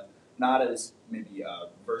not as maybe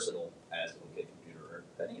versatile as OK Computer or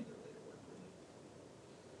any of their later work.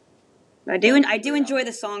 Really. I do enjoy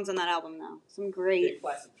the songs on that album, though. Some great. Big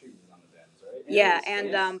Plastic Trees is on the Benz, right? Yeah,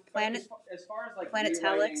 and Planet. As far as like Planet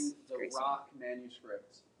rewriting Telex, the rock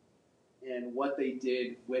manuscript and what they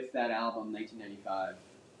did with that album, 1995,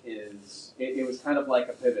 is it was kind of like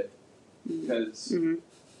a pivot because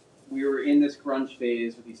we were in this grunge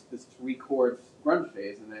phase with this 3-chord grunge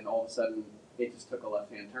phase, and then all of a sudden it just took a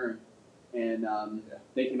left-hand turn, and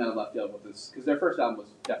they came out of left field with this because their first album was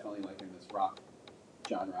definitely like in this rock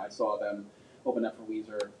genre. I saw them open up for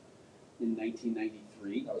Weezer in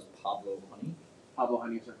 1993. That was Pablo Honey. Pablo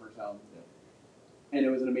Honey was their first album, and it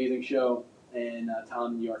was an amazing show. And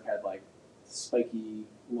Tom in New York had like spiky,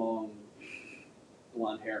 long,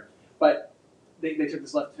 blonde hair, but they took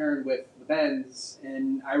this left turn with the Benz,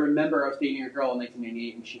 and I remember I was dating a girl in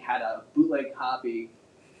 1998, and she had a bootleg copy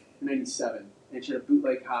in 97, and she had a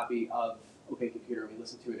bootleg copy of OK Computer, and we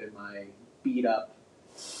listened to it in my beat-up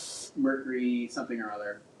Mercury something or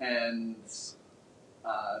other, and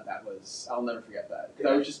that was, I'll never forget that,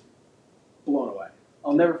 because I was just blown away.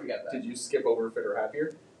 I'll never forget that. Did you skip over Fitter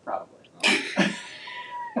Happier? Probably.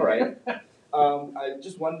 All right.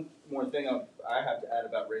 Just one more thing I have to add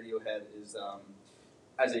about Radiohead is,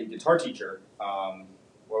 as a guitar teacher,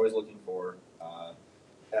 we're always looking for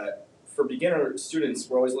beginner students,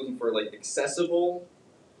 we're always looking for like accessible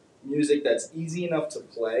music that's easy enough to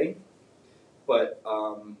play, but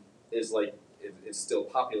is still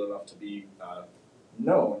popular enough to be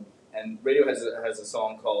known. And Radiohead has a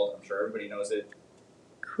song called, I'm sure everybody knows it,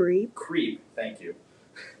 Creep. Creep. Thank you.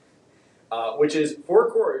 Which is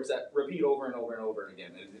 4 chords that repeat over and over and over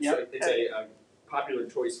again. It's a popular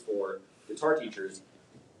choice for guitar teachers.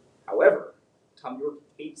 However, Tom York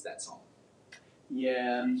hates that song.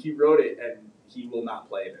 Yeah. He wrote it and he will not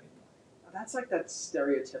play it anymore. That's like that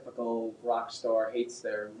stereotypical rock star hates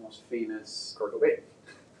their most famous. Kurt Cobain.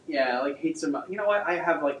 Yeah, like hates them. You know what? I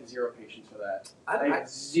have like zero patience for that. I have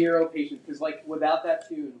zero patience because like without that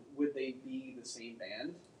tune, would they be the same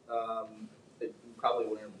band? They probably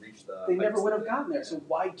wouldn't have reached the. They never would have gotten there. So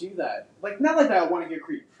why do that? Like not like that. I want to hear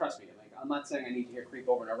Creep. Trust me. Like I'm not saying I need to hear Creep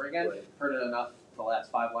over and over again. Right. Heard it enough the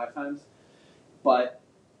last 5 lifetimes. But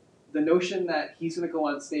the notion that he's going to go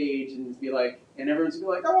on stage and be like, and everyone's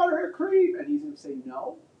going to be like, I want to hear Creep, and he's going to say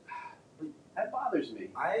no. That bothers me.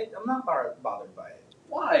 I'm not bothered by it.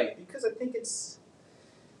 Why? Because I think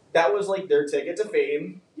that was like their ticket to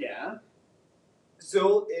fame. Yeah.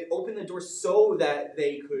 So it opened the door so that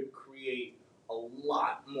they could create a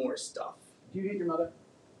lot more stuff. Do you hate your mother?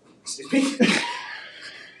 Excuse me?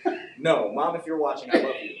 No, Mom, if you're watching, I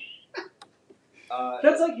love you.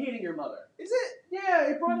 That's like hating your mother. Is it? Yeah,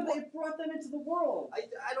 it brought them into the world.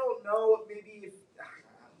 I don't know. Maybe if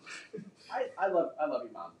I love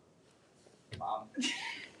you, Mom. Mom,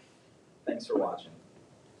 thanks for watching.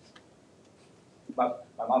 My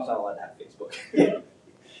mom's not allowed to have Facebook.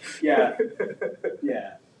 Yeah.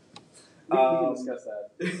 Yeah. We can discuss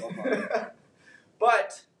that.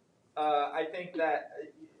 But I think that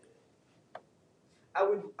I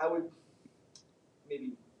would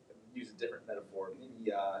maybe use a different metaphor.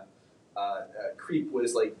 Maybe Creep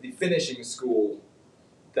was like the finishing school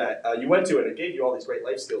that you went to, and it gave you all these great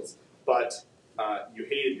life skills, but you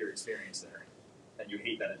hated your experience there, and you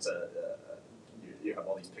hate that it's you have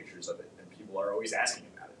all these pictures of it, and people are always asking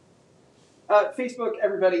about it. Facebook,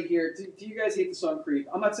 everybody here, do you guys hate the song Creep?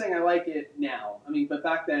 I'm not saying I like it now. I mean, but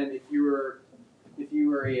back then, if you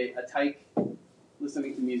were a tyke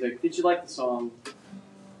listening to music, did you like the song?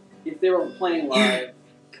 If they were playing live,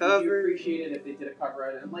 did you appreciate it if they did a cover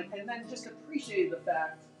of it? And then just appreciated the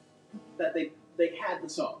fact that they had the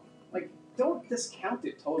song. Like, don't discount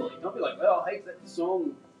it totally. Don't be like, oh, I hate that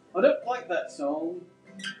song. I don't like that song.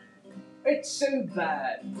 It's so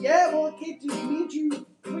bad. Yeah, well, it made you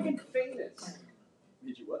freaking famous.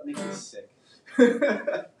 Did you what? Makes me sick.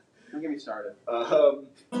 Don't get me started.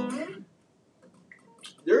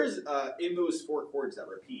 There's in those four chords that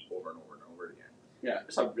repeat over and over and over again. Yeah.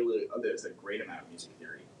 There's a great amount of music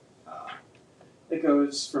theory. It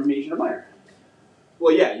goes from major to minor.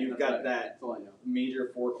 Well, yeah, you've got that That's all I know.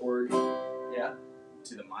 major four chord Yeah.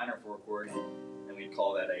 to the minor four chord, and we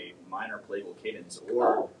call that a minor playable cadence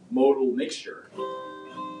or modal mixture,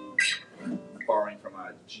 borrowing from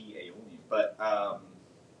a G Aeolian. But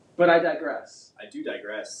I digress. I do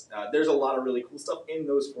digress. There's a lot of really cool stuff in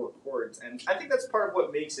those four chords, and I think that's part of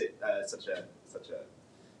what makes it such a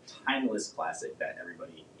timeless classic that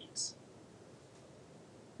everybody hates.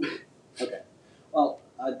 Okay. Well,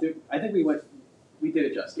 I think we did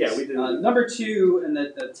it justice. Yeah, we did. Number 2 in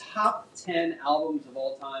the top 10 albums of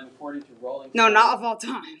all time, according to Rolling Stone. No, not of all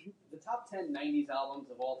time. The top 10 90s albums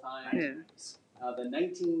of all time. Yeah. The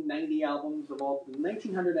 1990 albums of all, the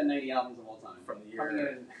 1990 albums of all time. From the Coming year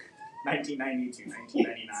in. 1990 to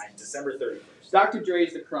 1999, December 31st. Dr.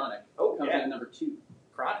 Dre's The Chronic. Oh, comes in yeah. at number 2.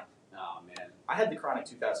 Chronic. Oh, man. I had the Chronic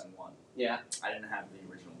 2001. Yeah. I didn't have the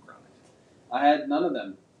original Chronic. I had none of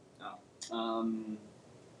them. Oh.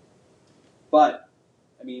 But,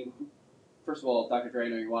 I mean, first of all, Dr. Dre, I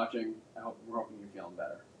know you're watching. We're hoping you're feeling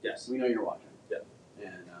better. Yes. We know you're watching. Yeah.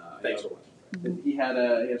 And Thanks for watching. He had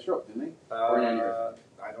a stroke, didn't he? Or an aneurysm.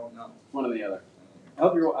 I don't know. One or the other. I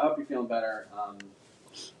hope you're feeling better.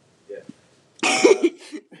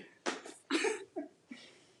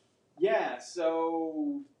 Yeah.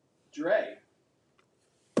 So Dre,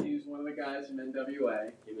 he was one of the guys from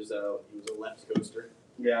NWA. He was a left coaster.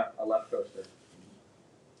 Yeah, a left coaster.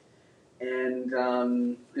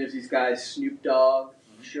 And there's these guys, Snoop Dogg,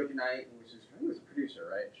 Suge Knight, he was a producer,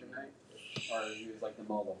 right? Suge Knight, or he was like the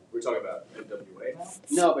mogul. We're talking about NWA now.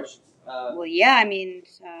 No, but Well, yeah, I mean,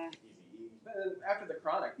 after the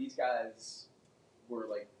Chronic, these guys were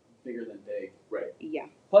like bigger than big. Right. yeah.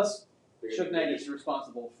 Plus, Bigger Suge than Knight big. is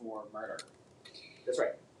responsible for murder. That's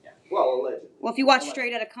right. Yeah. Well, allegedly. Well, if you watch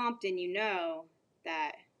Straight Outta Compton, you know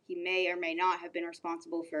that he may or may not have been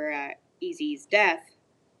responsible for Eazy's death,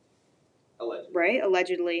 Allegedly. right?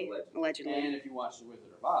 Allegedly. And if you watch The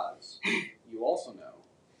Wizard of Oz, you also know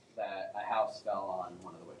that a house fell on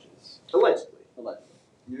one of the witches. Allegedly.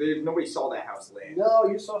 Allegedly. Nobody saw that house land. No,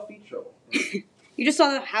 you saw feet trouble. You just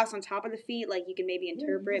saw the house on top of the feet, like you can maybe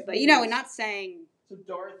interpret, but we're not saying. So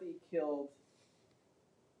Dorothy killed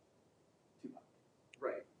Tupac.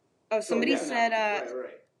 Right. Oh, somebody said.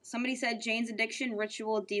 Right. Somebody said Jane's addiction,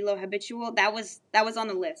 ritual, D'Lo, habitual. That was on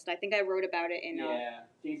the list. I think I wrote about it in. Yeah,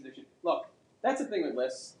 Jane's addiction. Look, that's the thing with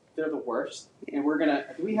lists. They're the worst, and we're gonna.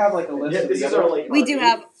 Do we have like a list? Yeah, of this the is other our like. We our do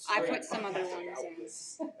have. eighth I straight put some other podcast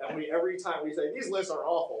ones in. And every time we say these lists are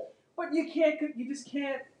awful. But you can't. You just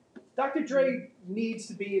can't. Dr. Dre needs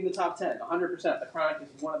to be in the top 10, 100%. The Chronic is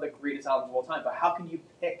one of the greatest albums of all time. But how can you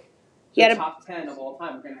pick the top 10 of all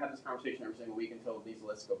time? We're going to have this conversation every single week until these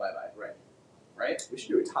lists go bye-bye. Right. Right? We should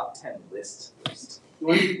do a top 10 list.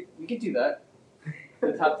 We can do that.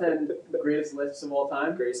 The top 10 greatest lists of all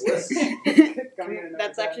time. Greatest list.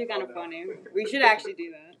 That's actually kind of funny. We should actually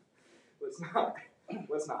do that.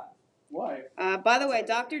 Let's not. Why? By the way,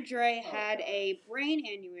 Dr. Dre had a brain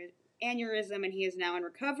aneurysm, and he is now in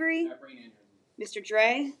recovery. Yeah, brain aneurysm. Mr.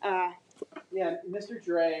 Dre. Yeah, Mr.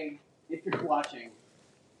 Dre, if you're watching,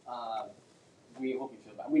 we hope you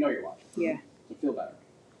feel better. We know you're watching. Yeah. So feel better.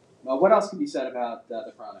 What else can be said about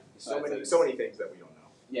the Chronic? So many things that we don't know.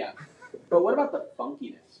 Yeah. But what about the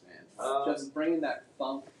funkiness, man? Just bringing that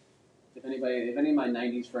funk. If any of my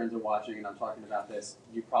 90s friends are watching and I'm talking about this,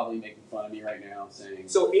 you're probably making fun of me right now saying...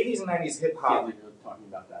 So 80s and 90s hip-hop you're talking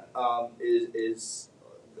about that. is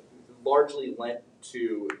largely lent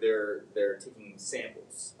to their taking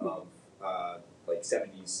samples of like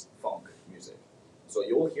 70s funk music. So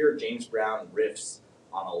you'll hear James Brown riffs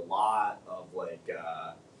on a lot of like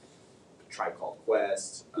Tribe Called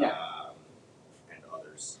Quest and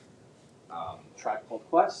others. Tribe Called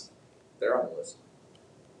Quest? They're on the list.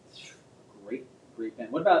 Great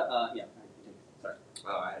band. What about, sorry.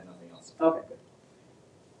 I had nothing else. Okay, good.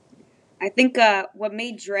 I think what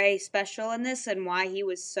made Dre special in this and why he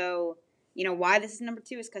was so, why this is number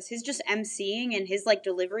 2 is because his just emceeing and his like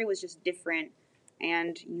delivery was just different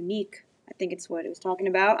and unique. I think it's what it was talking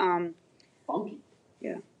about. Funky.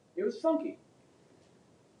 Yeah. It was funky.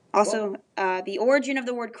 Also, the origin of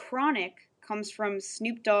the word chronic comes from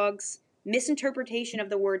Snoop Dogg's misinterpretation of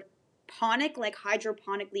the word ponic, like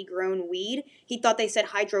hydroponically grown weed. He thought they said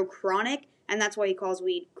hydrochronic, and that's why he calls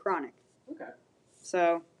weed chronic. Okay.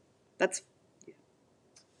 So, that's...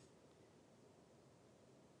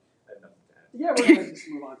 I have nothing to add. Yeah, we're going to just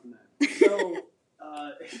move on from that. So,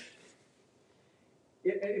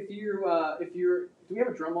 if you're, do we have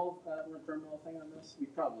a drum roll thing on this? We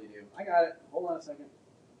probably do. I got it. Hold on a second.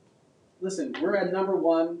 Listen, we're at number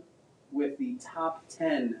 1 with the top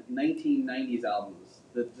 10 1990s albums.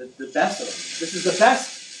 The best of them. This is the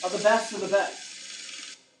best of the best of the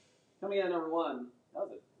best. Coming in at number 1. That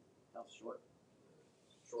was short.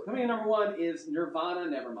 Coming in at number 1 is Nirvana,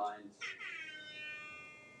 Nevermind.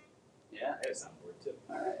 Yeah. I had a soundboard too.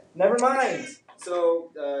 All right. Nevermind.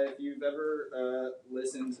 So if you've ever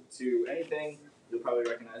listened to anything, you'll probably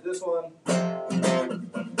recognize this one,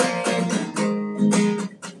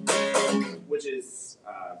 which is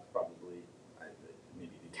probably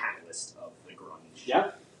maybe the catalyst of the grunge. Yeah.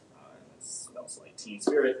 It smells like Teen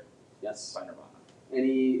Spirit. Yes. By Nirvana. And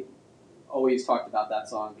he always talked about that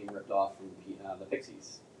song being ripped off from the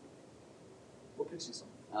Pixies. What Pixie song?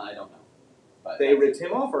 I don't know. But they ripped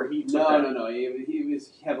him off, or he took No. He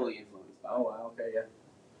was heavily influenced by it. Oh, wow. Okay, yeah.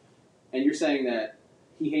 And you're saying that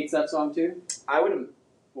he hates that song too? I would have...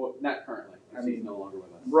 Well, not currently. I mean, he's no longer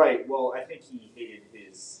with us. Right. Well, I think he hated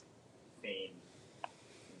his fame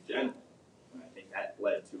in general. And I think that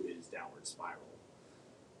led to his downward spiral.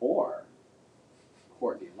 Or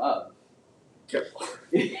Courtney Love. Careful.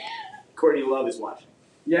 Courtney Love is watching.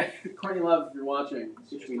 Yeah, Courtney Love, if you're watching,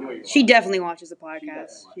 which we know you are. She definitely watches the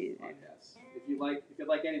podcast. She definitely watches the podcast. If you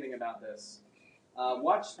like anything about this,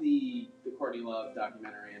 watch the Courtney Love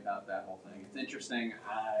documentary about that whole thing. It's interesting.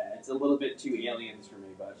 It's a little bit too aliens for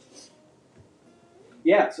me, but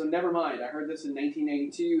yeah. So never mind. I heard this in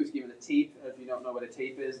 1992. I was given a tape. If you don't know what a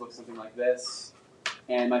tape is, looks something like this.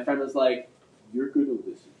 And my friend was like, "You're gonna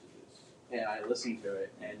listen to this," and I listened to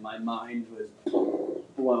it, and my mind was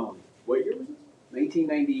blown. What year was this?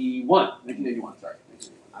 1991. 1991. Sorry.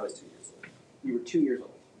 1991. I was 2 years old. You were 2 years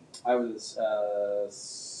old. I was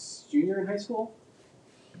junior in high school.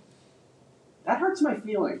 That hurts my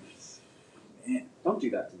feelings. Man, don't do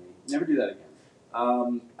that to me. Never do that again.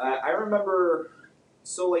 I remember.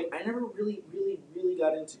 So like, I never really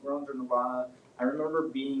got into grunge or Nirvana. I remember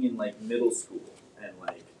being in like middle school and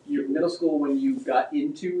like. Your middle school when you got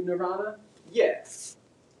into Nirvana? Yeah.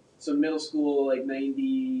 So middle school like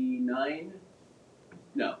 99?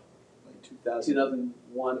 No. Like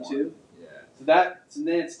 2001, 2? Yeah. So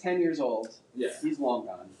then it's 10 years old. Yeah. He's long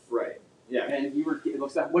gone. Right. Yeah. And it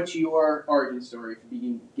looks like, what's your origin story for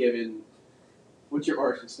being given? What's your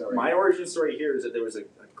origin story? My origin story here is that there was a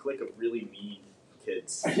clique of really mean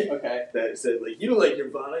kids. Okay. That said, like, you don't like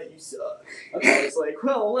Nirvana, you suck. Okay. I was like,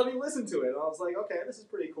 well, let me listen to it. And I was like, okay, this is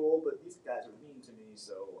pretty cool, but these guys are mean to me,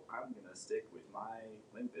 so I'm gonna stick with my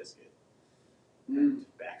Limp Bizkit and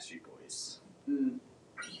Backstreet Boys. Mm.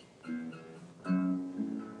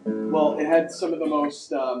 Well, it had some of the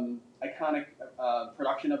most iconic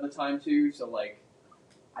production of the time too. So, like,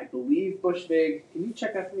 I believe Bush Vig. Can you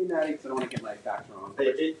check that for me, Maddie? Because I don't want to get my facts wrong.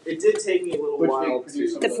 It did take me a little while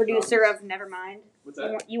to. The producer of Nevermind. What's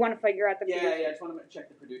that? You want to figure out the producer? Yeah. I just want to check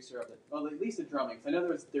the producer of it. Well, at least the drumming. Because I know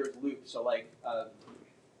there was loops. So, like,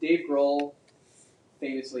 Dave Grohl,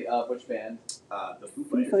 famously of which band? The Foo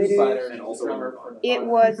Fighters. Fighters, and also drummer. It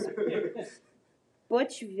was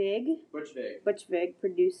Butch Vig. Butch Vig. Butch Vig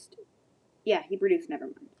produced Yeah, he produced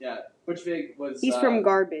Nevermind. Yeah, Butch Vig was. He's from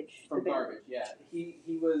Garbage. From Garbage, yeah. He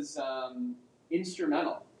was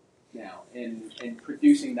instrumental now in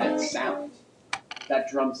producing that sound, that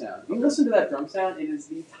drum sound. You listen to that drum sound, it is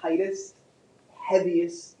the tightest,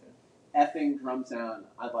 heaviest effing drum sound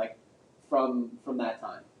I'd like from that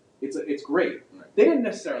time. It's great. Right. They didn't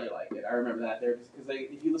necessarily like it. I remember that there because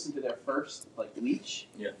if you listen to their first Bleach,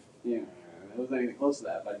 it wasn't anything close to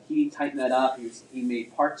that. But he tightened that up. He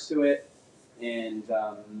made parts to it, and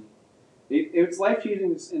it's life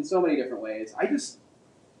changing in so many different ways.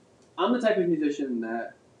 I'm the type of musician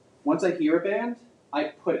that once I hear a band, I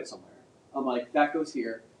put it somewhere. I'm like, that goes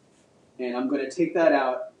here, and I'm going to take that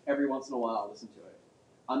out every once in a while and listen to it.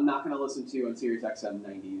 I'm not going to listen to on Sirius XM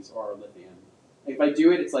 90s or Lithium. If I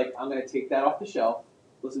do it, it's like I'm going to take that off the shelf,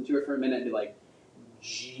 listen to it for a minute, and be like,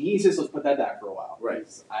 Jesus, let's put that back for a while. Right.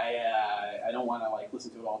 I don't want to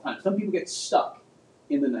listen to it all the time. Some people get stuck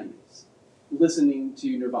in the 90s listening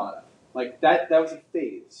to Nirvana. That was a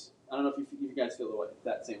phase. I don't know if you guys feel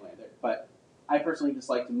that same way there, but I personally just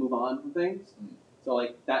like to move on from things. Mm. So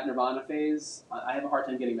that Nirvana phase, I have a hard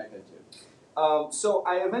time getting back into. So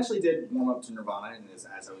I eventually did warm up to Nirvana, and as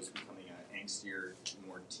I was becoming an angstier,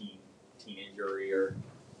 more teenager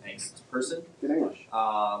angst person. Good English.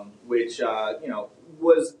 Which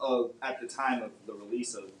was at the time of the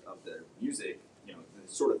release of their music,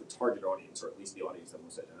 sort of the target audience, or at least the audience that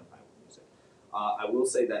most identify with music. I will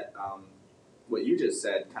say that what you just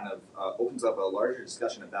said kind of opens up a larger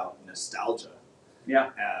discussion about nostalgia.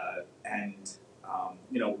 Yeah.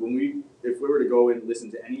 If we were to go and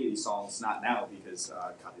listen to any of these songs, not now because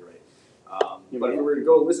copyright, but if we were to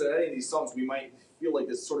go listen to any of these songs, we might feel like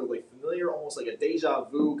this sort of familiar, almost like a deja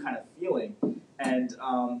vu kind of feeling. And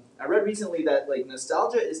I read recently that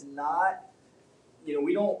nostalgia is not,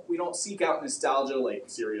 we don't seek out nostalgia like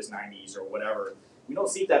Sirius 90's or whatever. We don't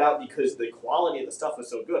seek that out because the quality of the stuff is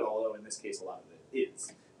so good, although in this case a lot of it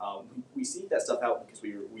is. We seek that stuff out because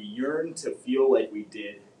we yearn to feel like we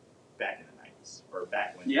did back in the 90's or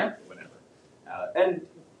back when, whenever. And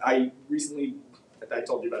I recently, I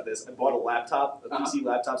told you about this, I bought a laptop, a PC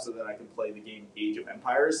laptop, so that I can play the game Age of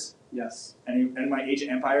Empires. Yes. Any my Age of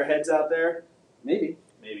Empire heads out there? Maybe.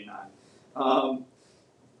 Maybe not.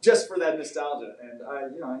 Just for that nostalgia. And I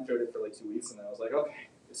enjoyed it for 2 weeks, and then I was like, okay,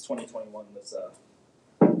 it's 2021, let's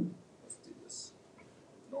do this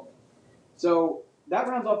normal. So that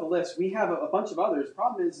rounds off the list. We have a bunch of others.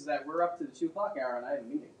 Problem is that we're up to the 2 o'clock hour, and I have a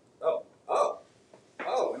meeting.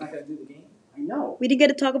 We're not going to do the game? I know. We didn't get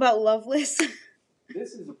to talk about Loveless.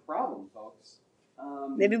 This is a problem, folks.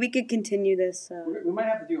 Maybe we could continue this. We might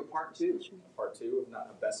have to do a part 2. Part 2, if not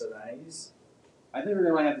a best of the 90s? I think we're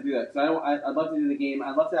going to have to do that, because I'd love to do the game.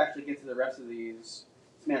 I'd love to actually get to the rest of these.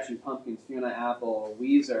 Smashing Pumpkins, Fiona Apple,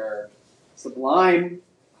 Weezer, Sublime.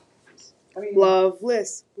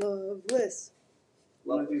 Loveless.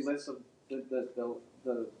 Want to do lists of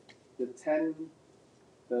the 10,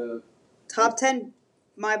 the top 10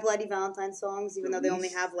 My Bloody Valentine songs, even though they only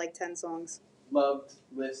have 10 songs. Loved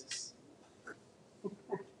lists.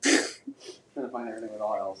 Trying to find everything with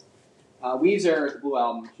all else. Weezer, the Blue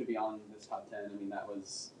Album, should be on this top 10. That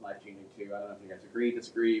was life-changing too. I don't know if you guys agree,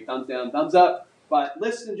 disagree, thumbs down, thumbs up. But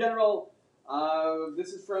lists in general,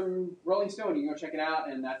 this is from Rolling Stone. You can go check it out,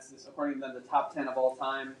 and that's according to them the top 10 of all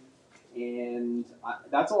time. And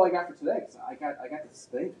that's all I got for today. Cause I got this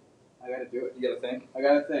thing. I got to do it. You got a thing? I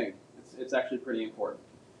got a thing. It's actually pretty important.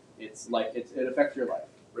 It affects your life.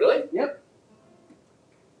 Really? Yep.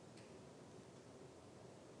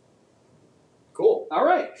 Cool. All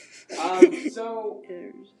right. So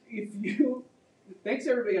thanks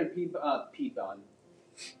everybody on Peatbon.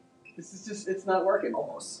 This is just, it's not working.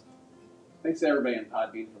 Almost. Thanks to everybody on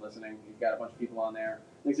Podbean for listening. You've got a bunch of people on there.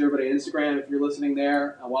 Thanks to everybody on Instagram if you're listening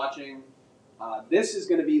there and watching. This is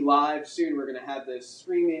going to be live soon. We're going to have this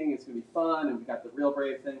streaming. It's going to be fun. And we've got the Real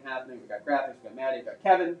Brave thing happening. We've got graphics. We've got Maddie. We've got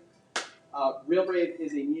Kevin. Real Brave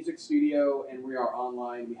is a music studio, and we are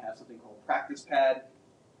online. We have something called Practice Pad.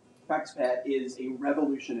 Practice Pad is a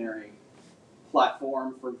revolutionary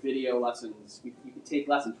platform for video lessons. You can take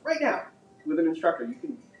lessons right now with an instructor. You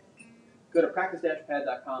can go to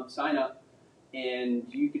practice-pad.com, sign up, and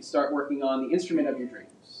you could start working on the instrument of your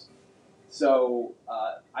dreams. So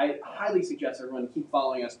I highly suggest everyone keep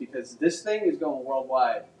following us because this thing is going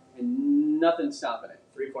worldwide and nothing's stopping it.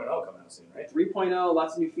 3.0 coming out soon, right? 3.0,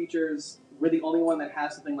 lots of new features. We're the only one that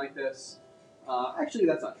has something like this. Actually,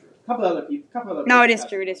 that's not true. A couple other people. No, it is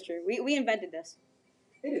true. It is true. We invented this.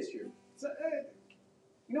 It is true. So,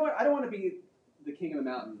 you know what? I don't want to be the king of the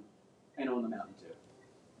mountain and own the mountain too.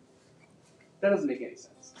 That doesn't make any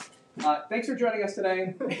sense. Thanks for joining us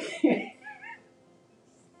today.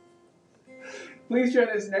 Please join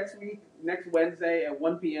us next Wednesday at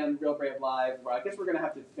 1 p.m. Real Brave Live. Where I guess we're going to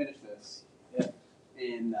have to finish this. Yeah.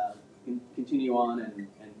 And continue on, and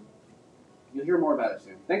you'll hear more about it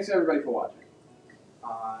soon. Thanks everybody for watching.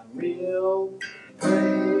 On Real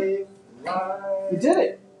Brave Live. You did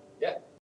it! Yeah.